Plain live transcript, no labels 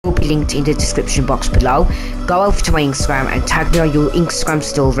linked in the description box below. Go over to my Instagram and tag me on your Instagram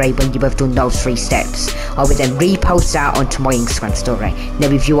story when you have done those 3 steps. I will then repost that onto my Instagram story. Now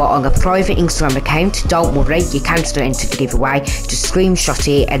if you are on a private Instagram account, don't worry, you can still enter the giveaway. Just screenshot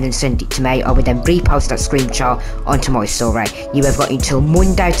it and then send it to me. I will then repost that screenshot onto my story. You have got until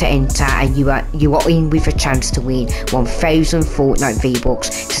Monday to enter, and you are in with a chance to win 1000 Fortnite V-Bucks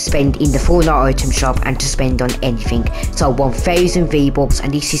to spend in the Fortnite item shop and to spend on anything. So 1000 V-Bucks,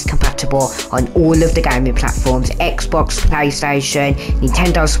 and this is compatible on all of the gaming platforms: Xbox, PlayStation,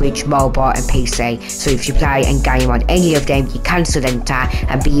 Nintendo Switch, mobile and PC. So if you play and game on any of them, you can still enter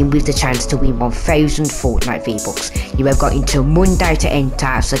and be in with the chance to win 1000 Fortnite V-Bucks. You have got until Monday to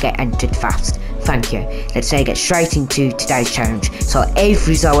enter, so get entered fast. Thank you. Let's now get straight into today's challenge. So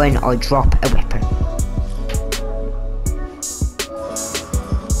every zone I drop a weapon.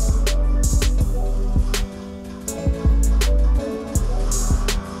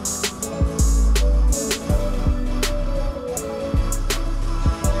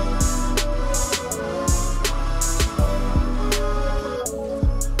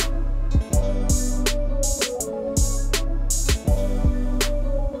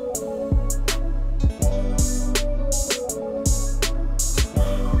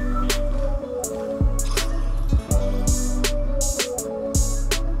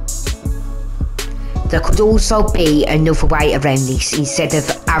 There could also be another way around this instead of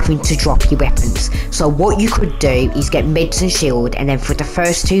having to drop your weapons. So what you could do is get meds and shield, and then for the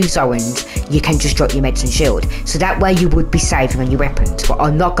first 2 zones you can just drop your meds and shield. So that way you would be saving on your weapons. But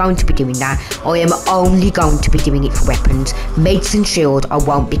I'm not going to be doing that. I am only going to be doing it for weapons. Meds and shield I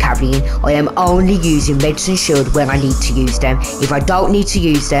won't be carrying. I am only using meds and shield when I need to use them. If I don't need to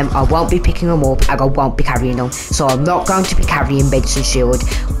use them, I won't be picking them up and I won't be carrying them. So I'm not going to be carrying meds and shield.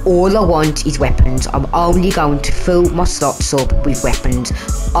 All I want is weapons. I'm only going to fill my slots up with weapons,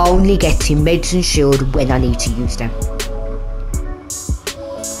 only getting meds and shield when I need to use them.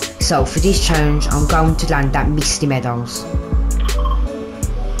 So for this challenge I'm going to land at Misty Meadows.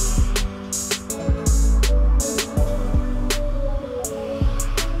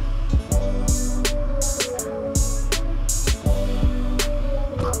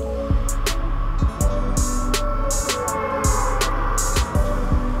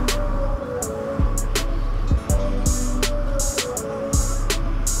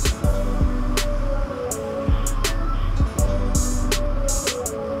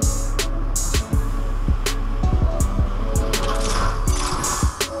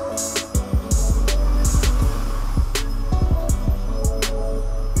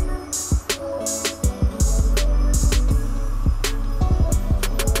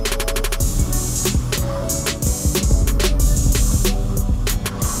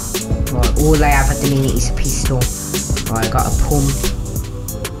 All I have at the minute is a pistol. Right, I got a pump.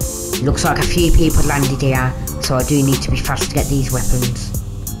 Looks like a few people landed here, so I do need to be fast to get these weapons.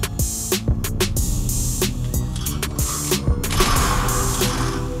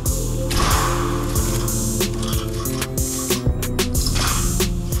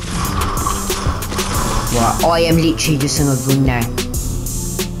 Right, I am literally just on a run now.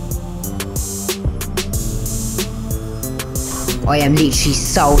 I am literally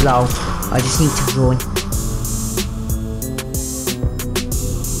so low. I just need to run.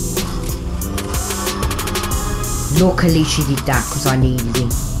 Luckily she did that because I needed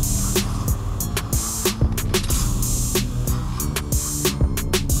it.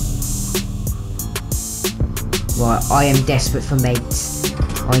 Right, I am desperate for mates.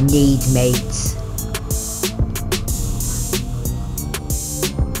 I need mates.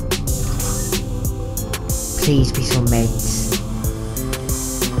 Please be some meds.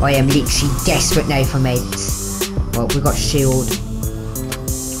 I am literally desperate now for meds. Well, we got shield.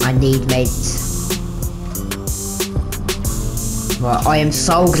 I need meds. Right, I am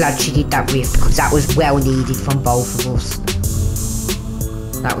so glad she did that whiff because that was well needed from both of us.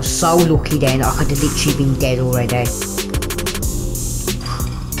 That was so lucky then, I could have literally been dead already.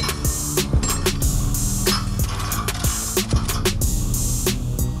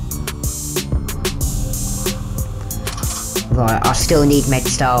 Right, I still need med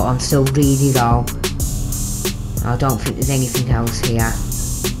start, I'm still really low. I don't think there's anything else here.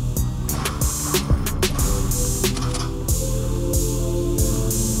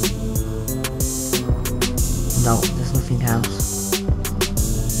 No, there's nothing else.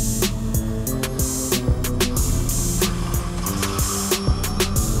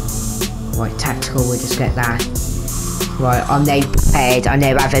 Right, tactical, we'll just get that. Right, I'm now prepared, I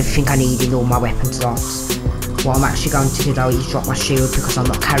now have everything I need in all my weapon slots. What I'm actually going to do though is drop my shield because I'm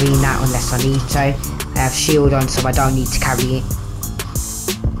not carrying that unless I need to. I have shield on so I don't need to carry it.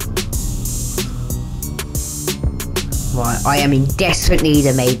 Right, I am in desperate need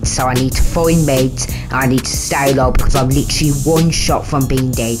of meds, so I need to find meds and I need to stay low because I'm literally one shot from being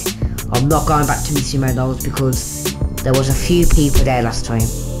dead. I'm not going back to Missy Meadows because there was a few people there last time.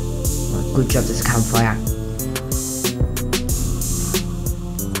 Right, good job there's a campfire.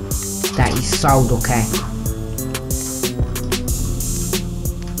 That is so lucky.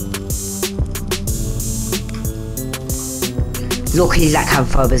 Luckily that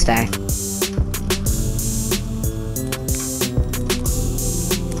campfire was there.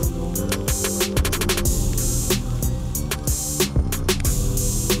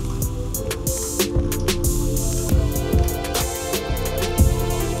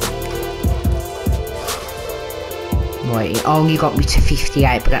 Right, it only got me to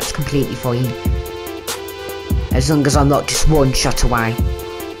 58, but that's completely fine. As long as I'm not just one shot away.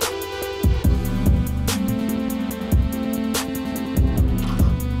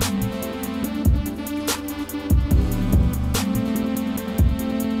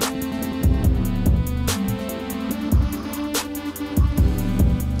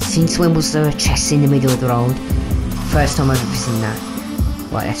 Since when was there a chest in the middle of the road? First time I've ever seen that.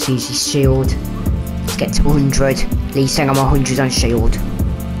 Right, let's use this shield. Let's get to 100. At least I'm 100 on shield.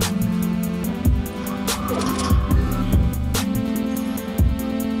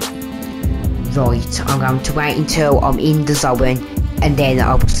 Right, I'm going to wait until I'm in the zone and then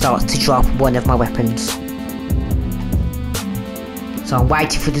I'll start to drop one of my weapons. So I'm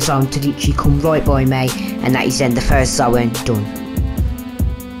waiting for the zone to literally come right by me, and that is then the first zone done.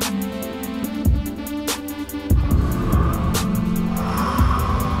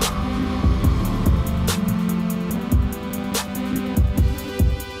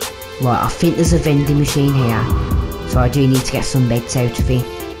 Right, I think there's a vending machine here, so I do need to get some meds out of it.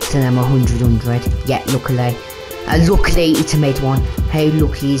 So then I'm 100. Yeah, luckily. Luckily it's a med one. How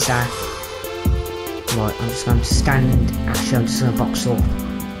lucky is that? Right, I'm just going to stand. Actually, I'm just going to box up.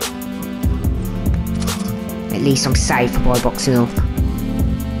 At least I'm safe by boxing up.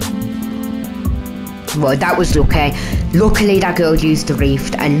 Right, that was lucky. Luckily that girl used the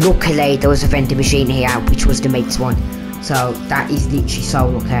rift, and luckily there was a vending machine here, which was the meds one. So that is literally so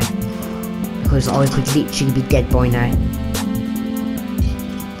lucky, because I could literally be dead by now.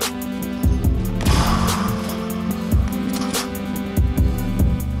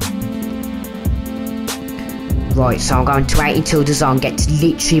 Right, so I'm going to wait until the zone gets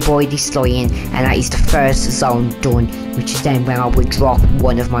literally by this line, and that is the first zone done, which is then when I would drop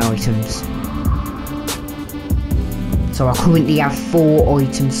one of my items. So I currently have 4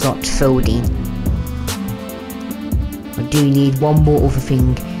 item slots filled in. I do need one more other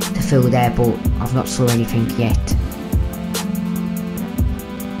thing to fill there, but I've not saw anything yet.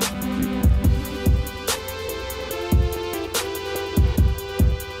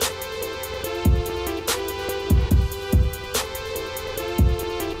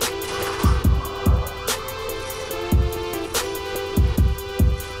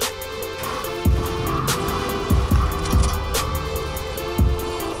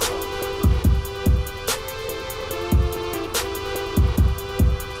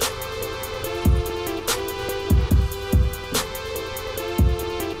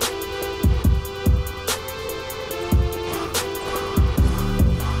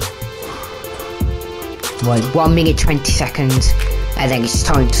 Right, 1 minute 20 seconds, and then it's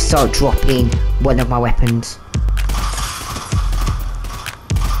time to start dropping one of my weapons.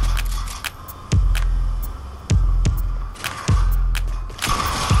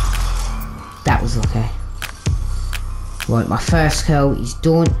 That was lucky. Right, my first kill is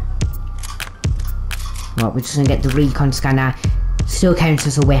done. Right, we're just gonna get the recon scanner. Still counts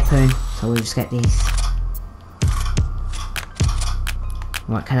as a weapon, so we'll just get this.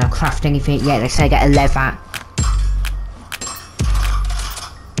 Right, can I craft anything? Yeah, let's say I get a leather.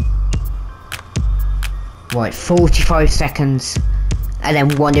 Right, 45 seconds. And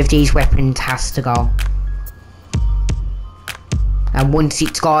then one of these weapons has to go. And once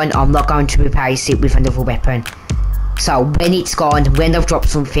it's gone, I'm not going to replace it with another weapon. So when it's gone, when I've dropped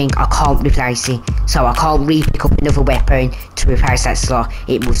something, I can't replace it. So I can't re-pick up another weapon to replace that slot.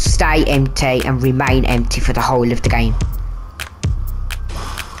 It will stay empty and remain empty for the whole of the game.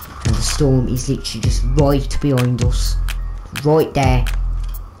 And the storm is literally just right behind us. Right there.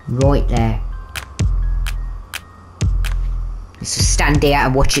 Right there. Let's just stand there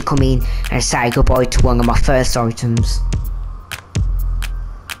and watch it come in and say goodbye to one of my first items.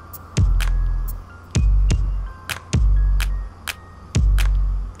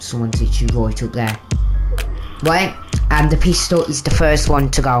 Someone's literally right up there. Right, and the pistol is the first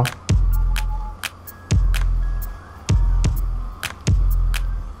one to go.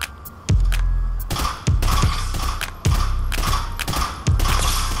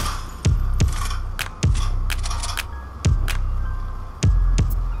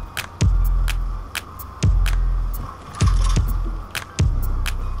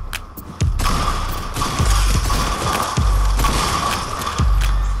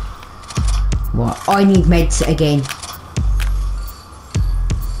 I need meds again.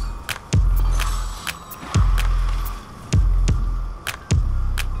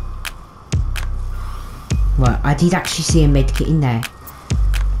 Right, I did actually see a medkit in there.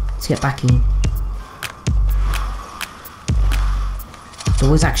 Let's get back in. There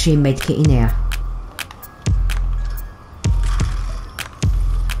was actually a medkit in there.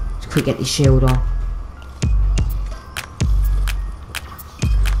 Let's quick get this shield on.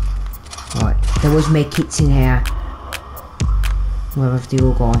 Right, there was medkits in here. Where have they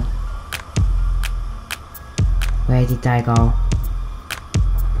all gone? Where did they go?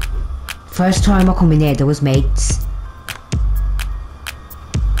 First time I come in here, there was meds.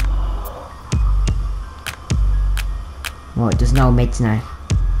 Right, there's no meds now.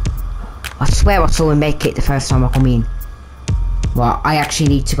 I swear I saw a medkit the first time I come in. Right, I actually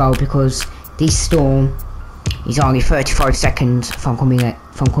need to go because this storm is only 35 seconds from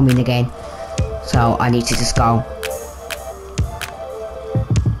coming again. So I need to just go.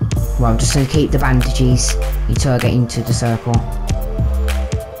 Well, I'm just gonna keep the bandages until I get into the circle.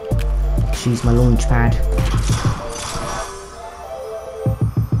 Just use my launch pad.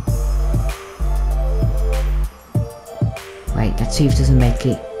 Wait, let's see if there's a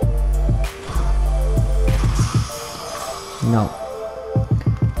medkit. No.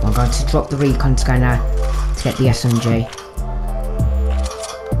 I'm going to drop the recon scanner to get the SMG.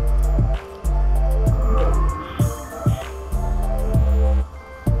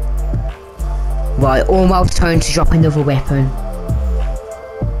 Right, almost time to drop another weapon.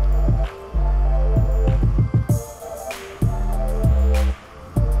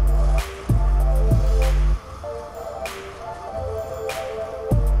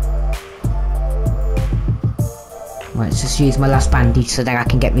 Right, let's just use my last bandage so that I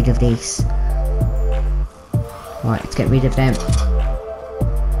can get rid of these. Right, let's get rid of them.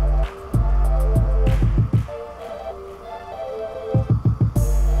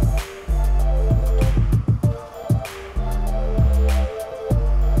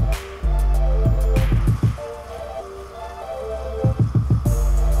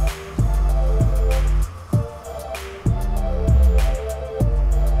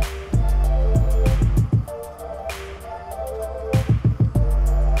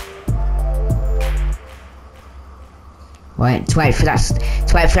 Right, to wait for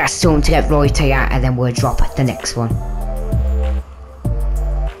that storm to get right here, and then we'll drop the next one.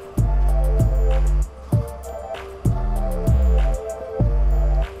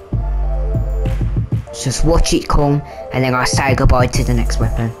 Just watch it come, and then I'll say goodbye to the next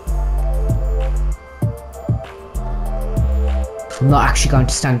weapon. I'm not actually going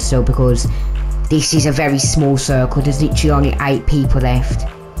to stand still because this is a very small circle. There's literally only 8 people left,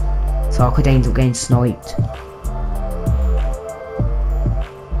 so I could end up getting sniped.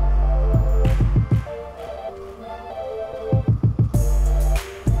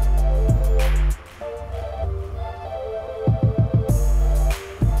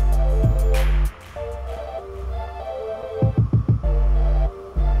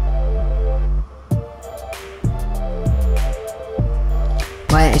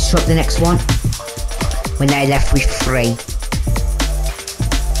 Right, let's drop the next one. We're now left with 3.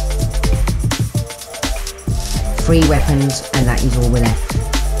 3 weapons, and that is all we're left.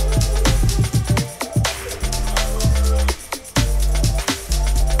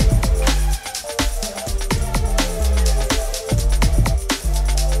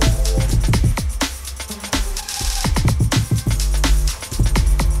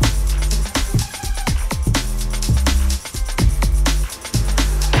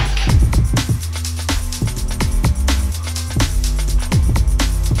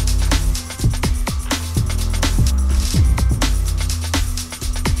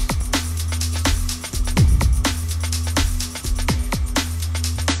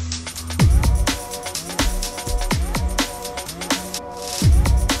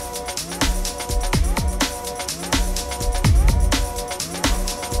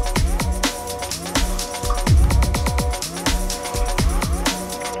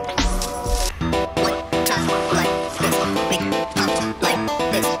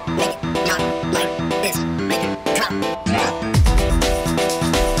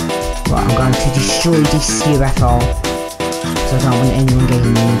 I'm going to destroy this UFO, so I don't want anyone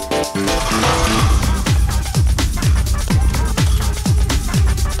getting me.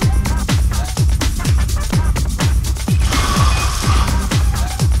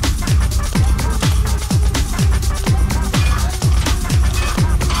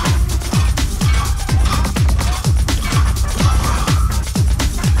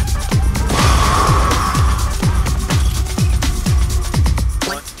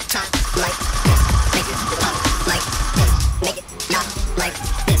 One time like this.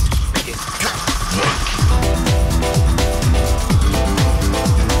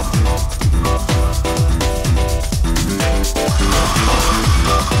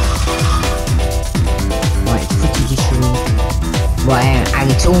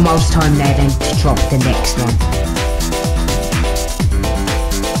 almost time there then to drop the next one.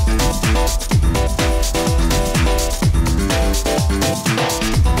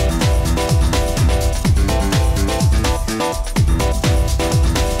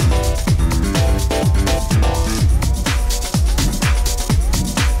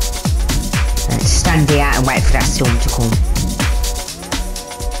 Stand here and wait for that storm to come.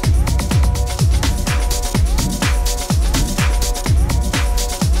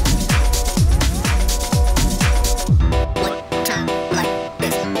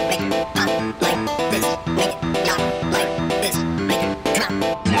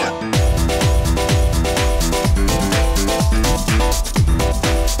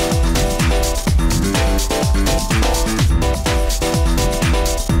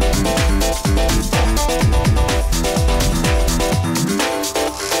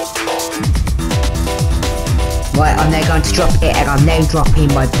 Right, I'm now going to drop it, and I'm now dropping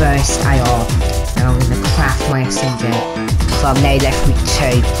my burst AR, and I'm going to craft my SMG. So I'm now left with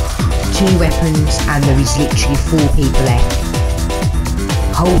two weapons, and there is literally 4 people left.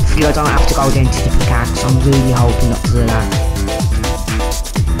 Hopefully I don't have to go down to the pickaxe. I'm really hoping not to do that.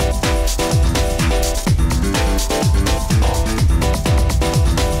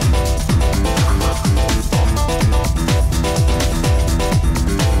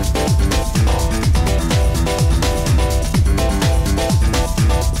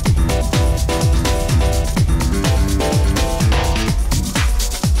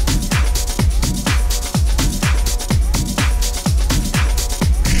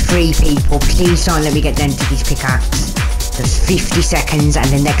 Three people, please don't let me get down to this pickaxe. There's 50 seconds and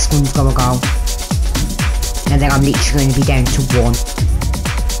the next one's gonna go. And then I'm literally gonna be down to 1.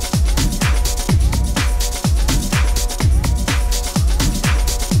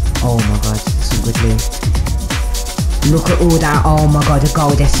 Oh my god, that's some good loot. Look at all that, oh my god, a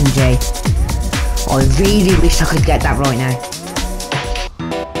gold SMG. I really wish I could get that right now.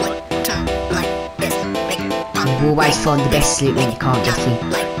 You always find the best loot when you can't get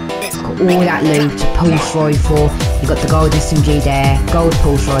it. Got all that loot, pulse rifle, you got the gold SMG there, gold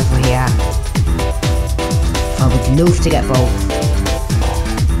pulse rifle here. I would love to get both.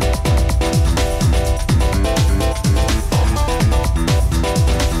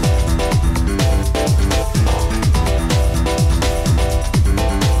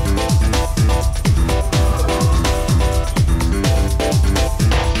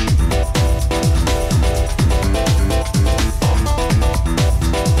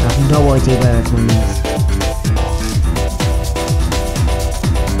 No idea where everyone is.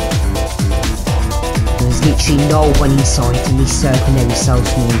 There's literally no one in sight, and this circle there is so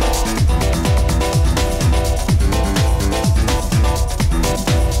small.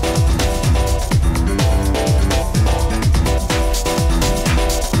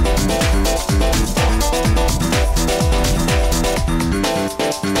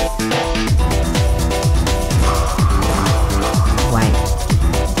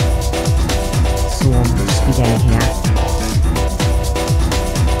 Down here.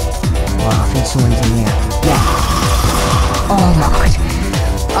 Well, I think someone's in here. Yeah. Oh my god.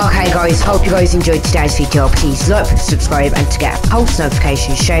 Okay guys, hope you guys enjoyed today's video. Please like, subscribe, and to get a post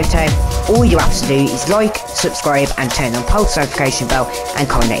notification shout out, all you have to do is like, subscribe, and turn on post notification bell and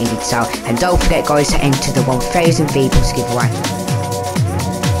comment in it out. And don't forget guys to enter the 1000 V+ giveaway.